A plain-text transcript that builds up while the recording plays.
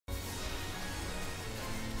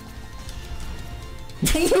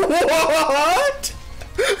What?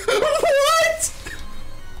 What?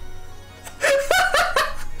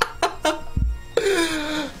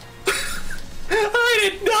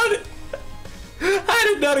 I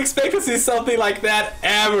did not expect to see something like that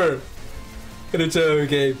ever in a Touhou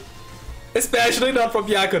game. Especially not from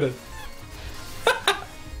Byakuren.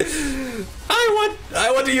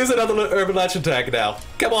 I want to use another urban legend tag now.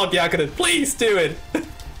 Come on, Byakuren, please do it.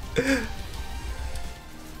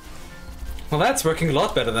 Well, that's working a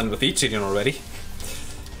lot better than with Ichirin already.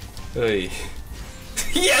 Hey.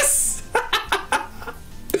 Yes!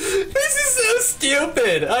 This is so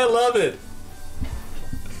stupid. I love it.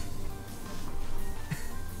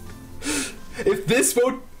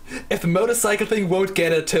 If the motorcycle thing won't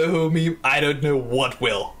get a Touhou meme, I don't know what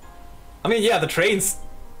will. I mean, yeah, the trains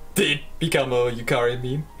did become a Yukari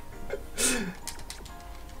meme.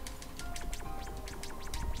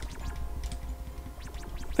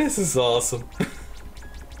 This is awesome.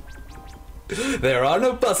 There are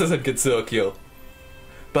no buses in Gensokyo,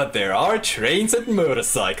 but there are trains and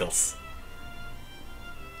motorcycles.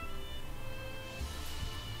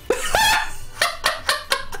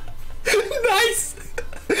 Nice!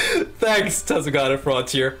 Thanks, Tazugata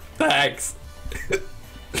Frontier. Thanks.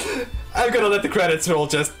 I'm gonna let the credits roll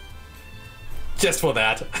just for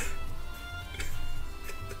that.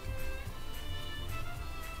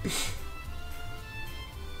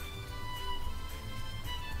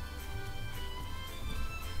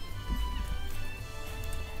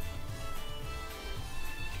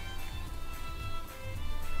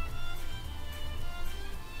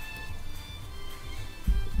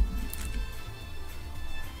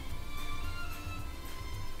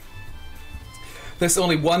 There's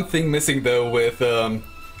only one thing missing though with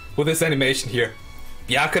this animation here.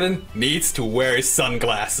 Byakuren needs to wear his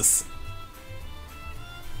sunglasses.